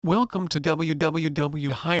Welcome to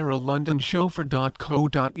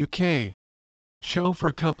www.hirelondonchauffeur.co.uk.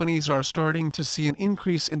 Chauffeur companies are starting to see an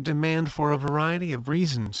increase in demand for a variety of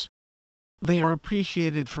reasons. They are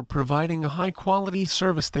appreciated for providing a high-quality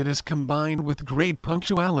service that is combined with great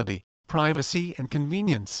punctuality, privacy and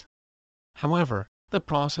convenience. However, the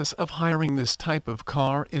process of hiring this type of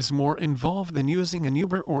car is more involved than using an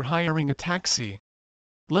Uber or hiring a taxi.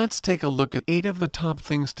 Let's take a look at 8 of the top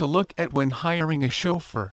things to look at when hiring a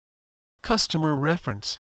chauffeur. Customer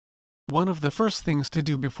reference. One of the first things to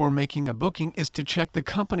do before making a booking is to check the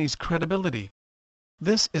company's credibility.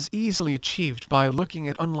 This is easily achieved by looking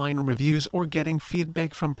at online reviews or getting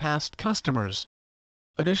feedback from past customers.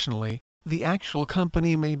 Additionally, the actual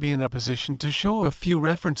company may be in a position to show a few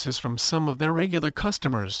references from some of their regular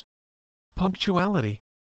customers. Punctuality.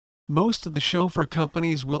 Most of the chauffeur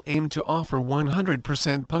companies will aim to offer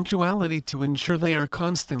 100% punctuality to ensure they are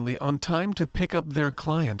constantly on time to pick up their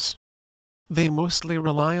clients. They mostly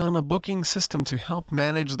rely on a booking system to help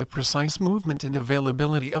manage the precise movement and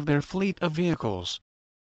availability of their fleet of vehicles.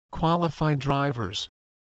 Qualified drivers.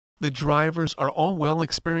 The drivers are all well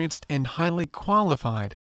experienced and highly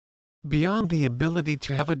qualified. Beyond the ability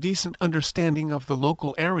to have a decent understanding of the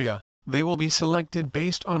local area, they will be selected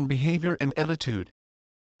based on behavior and attitude.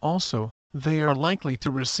 Also, they are likely to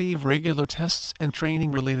receive regular tests and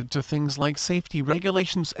training related to things like safety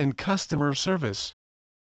regulations and customer service.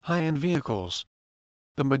 High-end vehicles.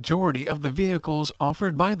 The majority of the vehicles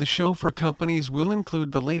offered by the chauffeur companies will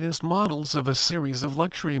include the latest models of a series of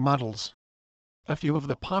luxury models. A few of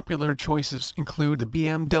the popular choices include the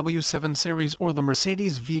BMW 7 Series or the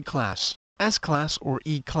Mercedes V-Class, S-Class or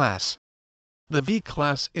E-Class. The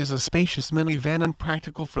V-Class is a spacious minivan and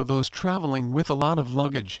practical for those traveling with a lot of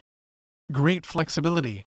luggage. Great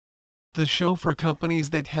flexibility. The chauffeur companies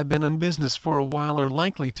that have been in business for a while are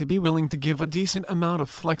likely to be willing to give a decent amount of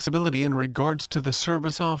flexibility in regards to the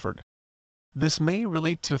service offered. This may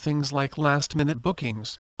relate to things like last-minute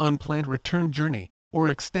bookings, unplanned return journey, or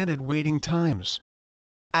extended waiting times.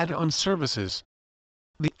 Add-on services.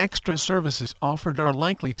 The extra services offered are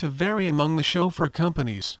likely to vary among the chauffeur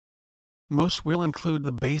companies. Most will include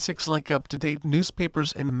the basics like up-to-date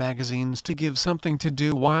newspapers and magazines to give something to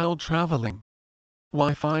do while traveling.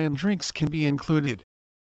 Wi-Fi and drinks can be included.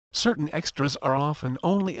 Certain extras are often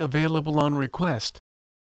only available on request.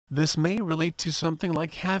 This may relate to something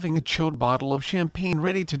like having a chilled bottle of champagne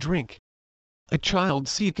ready to drink. A child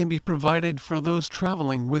seat can be provided for those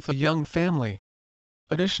traveling with a young family.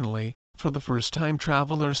 Additionally, for the first-time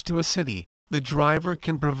travelers to a city, the driver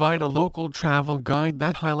can provide a local travel guide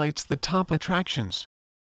that highlights the top attractions.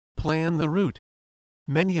 Plan the route.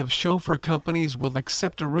 Many of chauffeur companies will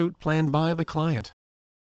accept a route planned by the client.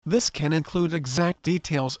 This can include exact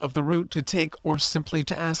details of the route to take or simply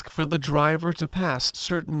to ask for the driver to pass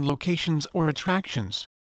certain locations or attractions.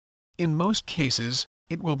 In most cases,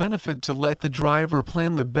 it will benefit to let the driver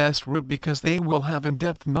plan the best route because they will have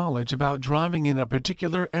in-depth knowledge about driving in a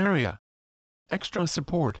particular area. Extra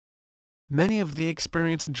support. Many of the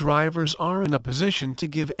experienced drivers are in a position to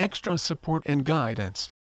give extra support and guidance.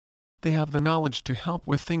 They have the knowledge to help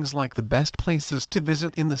with things like the best places to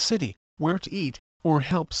visit in the city, where to eat, or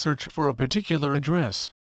help search for a particular address.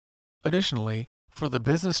 Additionally, for the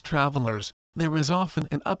business travelers, there is often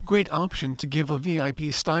an upgrade option to give a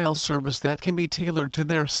VIP-style service that can be tailored to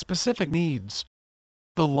their specific needs.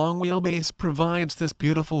 The long wheelbase provides this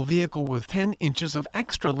beautiful vehicle with 10 inches of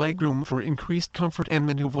extra legroom for increased comfort and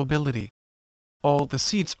maneuverability. All the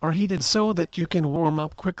seats are heated so that you can warm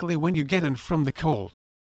up quickly when you get in from the cold.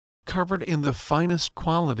 Covered in the finest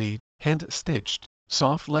quality, hand-stitched,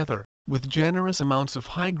 soft leather, with generous amounts of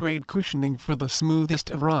high-grade cushioning for the smoothest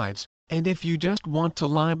of rides, and if you just want to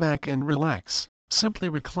lie back and relax, simply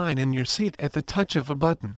recline in your seat at the touch of a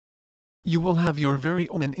button. You will have your very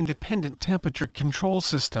own and independent temperature control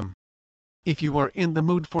system. If you are in the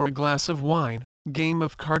mood for a glass of wine, game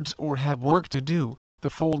of cards or have work to do, the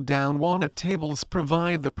fold-down walnut tables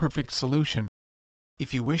provide the perfect solution.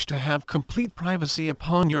 If you wish to have complete privacy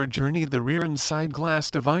upon your journey, the rear and side glass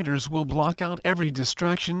dividers will block out every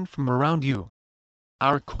distraction from around you.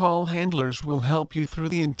 Our call handlers will help you through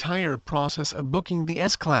the entire process of booking the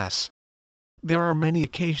S-Class. There are many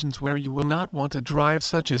occasions where you will not want to drive,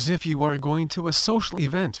 such as if you are going to a social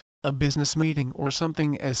event, a business meeting or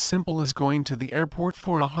something as simple as going to the airport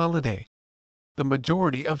for a holiday. The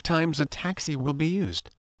majority of times a taxi will be used,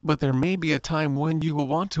 but there may be a time when you will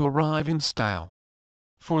want to arrive in style.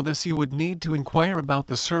 For this you would need to inquire about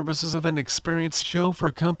the services of an experienced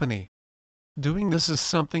chauffeur company. Doing this is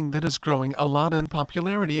something that is growing a lot in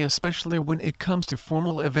popularity, especially when it comes to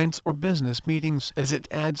formal events or business meetings, as it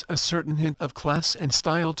adds a certain hint of class and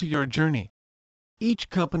style to your journey. Each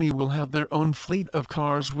company will have their own fleet of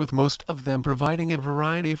cars, with most of them providing a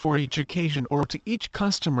variety for each occasion or to each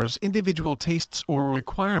customer's individual tastes or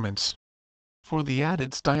requirements. For the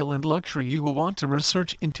added style and luxury, you will want to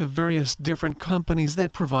research into various different companies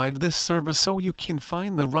that provide this service so you can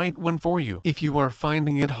find the right one for you. If you are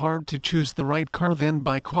finding it hard to choose the right car, then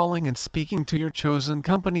by calling and speaking to your chosen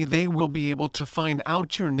company, they will be able to find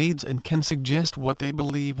out your needs and can suggest what they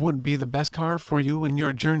believe would be the best car for you in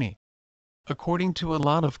your journey. According to a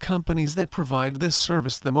lot of companies that provide this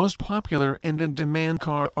service, the most popular and in-demand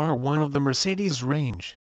car are one of the Mercedes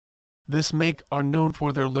range. This make are known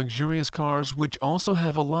for their luxurious cars, which also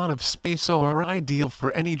have a lot of space, so are ideal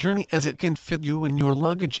for any journey as it can fit you and your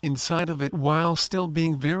luggage inside of it while still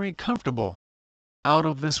being very comfortable. Out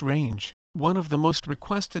of this range, one of the most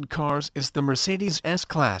requested cars is the Mercedes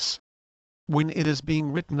S-Class. When it is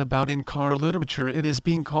being written about in car literature, it is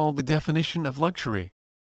being called the definition of luxury.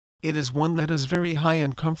 It is one that is very high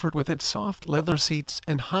in comfort with its soft leather seats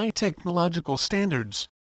and high technological standards.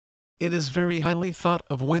 It is very highly thought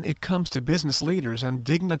of when it comes to business leaders and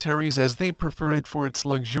dignitaries, as they prefer it for its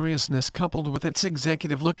luxuriousness coupled with its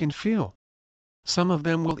executive look and feel. Some of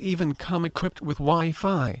them will even come equipped with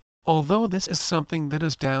Wi-Fi, although this is something that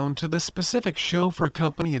is down to the specific chauffeur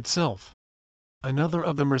company itself. Another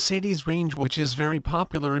of the Mercedes range which is very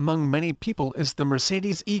popular among many people is the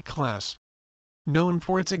Mercedes E-Class. Known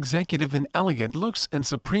for its executive and elegant looks and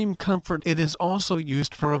supreme comfort, it is also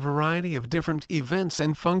used for a variety of different events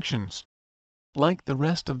and functions. Like the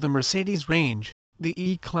rest of the Mercedes range, the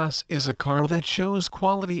E-Class is a car that shows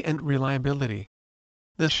quality and reliability.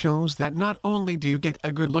 This shows that not only do you get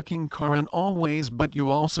a good-looking car in all ways, but you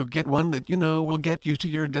also get one that you know will get you to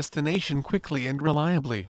your destination quickly and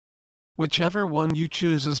reliably. Whichever one you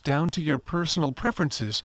choose is down to your personal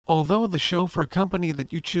preferences, although the chauffeur company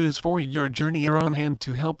that you choose for your journey are on hand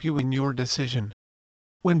to help you in your decision.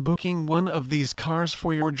 When booking one of these cars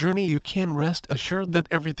for your journey, you can rest assured that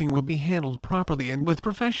everything will be handled properly and with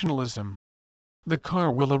professionalism. The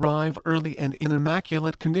car will arrive early and in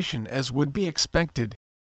immaculate condition, as would be expected.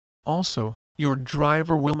 Also, your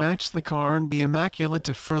driver will match the car and be immaculate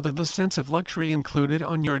to further the sense of luxury included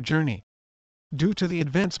on your journey. Due to the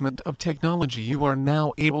advancement of technology, you are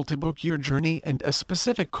now able to book your journey and a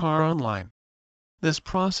specific car online. This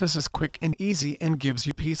process is quick and easy and gives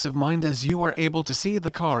you peace of mind, as you are able to see the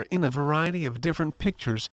car in a variety of different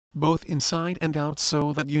pictures, both inside and out,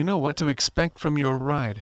 so that you know what to expect from your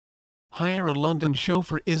ride. Hire a London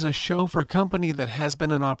Chauffeur is a chauffeur company that has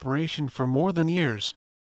been in operation for more than years.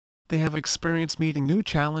 They have experience meeting new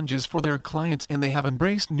challenges for their clients, and they have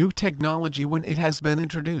embraced new technology when it has been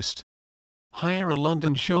introduced. Hire a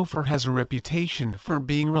London Chauffeur has a reputation for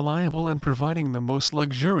being reliable and providing the most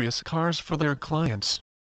luxurious cars for their clients.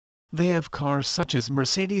 They have cars such as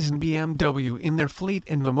Mercedes and BMW in their fleet,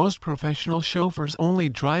 and the most professional chauffeurs only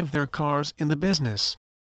drive their cars in the business.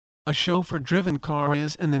 A chauffeur-driven car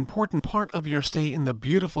is an important part of your stay in the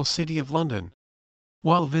beautiful city of London.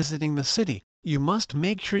 While visiting the city, you must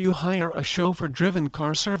make sure you hire a chauffeur-driven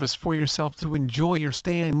car service for yourself to enjoy your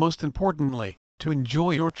stay and, most importantly, to enjoy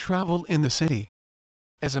your travel in the city.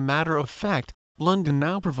 As a matter of fact, London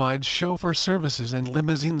now provides chauffeur services and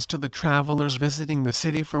limousines to the travelers visiting the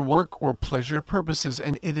city for work or pleasure purposes,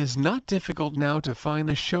 and it is not difficult now to find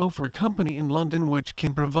a chauffeur company in London which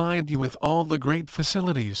can provide you with all the great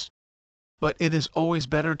facilities. But it is always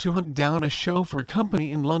better to hunt down a chauffeur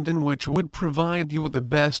company in London which would provide you with the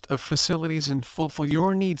best of facilities and fulfill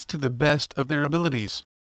your needs to the best of their abilities.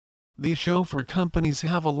 These chauffeur companies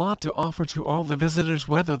have a lot to offer to all the visitors,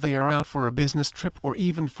 whether they are out for a business trip or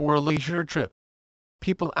even for a leisure trip.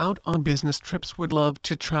 People out on business trips would love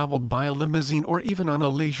to travel by a limousine, or even on a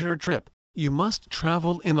leisure trip, you must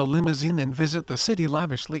travel in a limousine and visit the city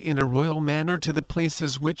lavishly in a royal manner to the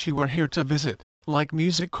places which you are here to visit, like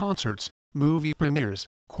music concerts, movie premieres,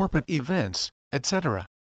 corporate events, etc.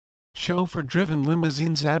 Chauffeur-driven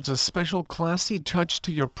limousines adds a special classy touch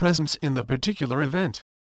to your presence in the particular event.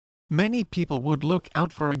 Many people would look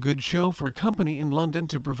out for a good chauffeur company in London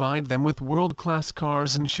to provide them with world-class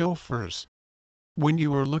cars and chauffeurs. When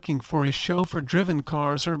you are looking for a chauffeur-driven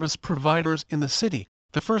car service providers in the city,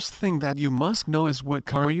 the first thing that you must know is what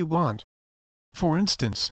car you want. For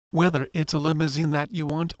instance, whether it's a limousine that you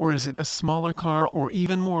want, or is it a smaller car or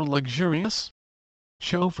even more luxurious?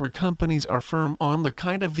 Chauffeur companies are firm on the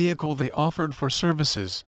kind of vehicle they offered for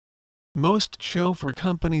services. Most chauffeur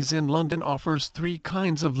companies in London offers 3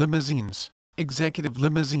 kinds of limousines: executive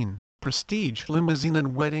limousine, prestige limousine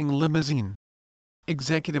and wedding limousine.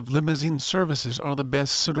 Executive limousine services are the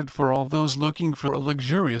best suited for all those looking for a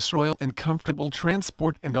luxurious, royal and comfortable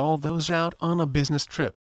transport and all those out on a business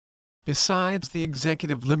trip. Besides the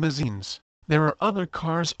executive limousines, there are other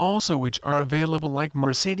cars also which are available like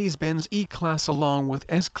Mercedes-Benz E-Class along with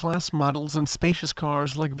S-Class models and spacious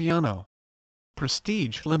cars like Viano.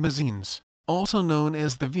 Prestige limousines, also known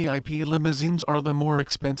as the VIP limousines, are the more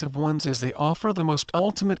expensive ones as they offer the most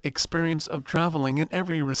ultimate experience of traveling in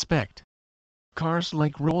every respect. Cars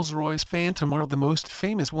like Rolls-Royce Phantom are the most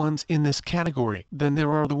famous ones in this category. Then there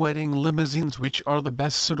are the wedding limousines, which are the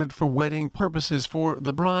best suited for wedding purposes for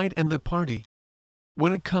the bride and the party.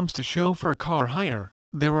 When it comes to chauffeur car hire,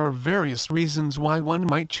 there are various reasons why one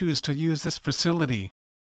might choose to use this facility.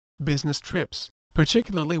 Business trips,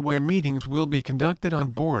 particularly where meetings will be conducted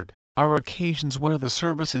on board, are occasions where the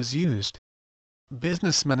service is used.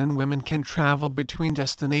 Businessmen and women can travel between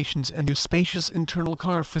destinations and use spacious internal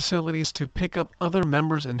car facilities to pick up other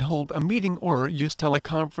members and hold a meeting or use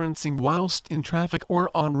teleconferencing whilst in traffic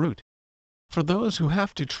or en route. For those who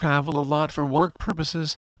have to travel a lot for work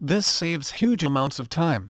purposes, this saves huge amounts of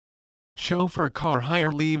time. Chauffeur car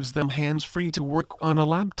hire leaves them hands-free to work on a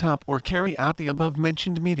laptop or carry out the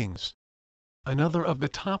above-mentioned meetings. Another of the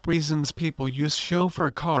top reasons people use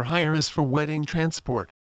chauffeur car hire is for wedding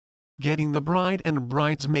transport. Getting the bride and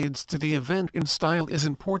bridesmaids to the event in style is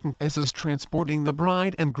important, as is transporting the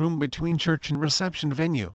bride and groom between church and reception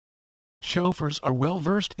venue. Chauffeurs are well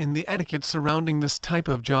versed in the etiquette surrounding this type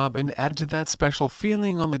of job and add to that special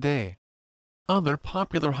feeling on the day. Other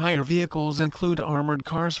popular hire vehicles include armored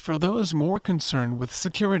cars for those more concerned with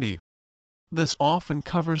security. This often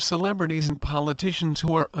covers celebrities and politicians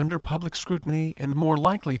who are under public scrutiny and more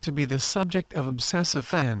likely to be the subject of obsessive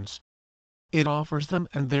fans. It offers them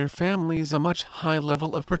and their families a much high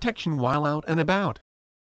level of protection while out and about.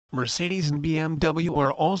 Mercedes and BMW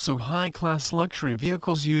are also high-class luxury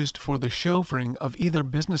vehicles used for the chauffeuring of either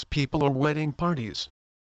business people or wedding parties.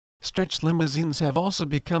 Stretch limousines have also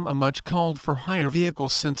become a much called-for hire vehicle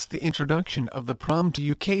since the introduction of the prom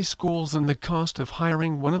to UK schools, and the cost of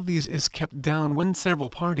hiring one of these is kept down when several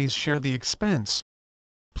parties share the expense.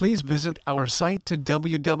 Please visit our site to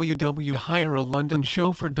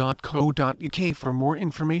www.hirealondonchauffeur.co.uk for more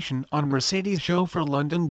information on Mercedes Chauffeur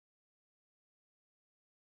London.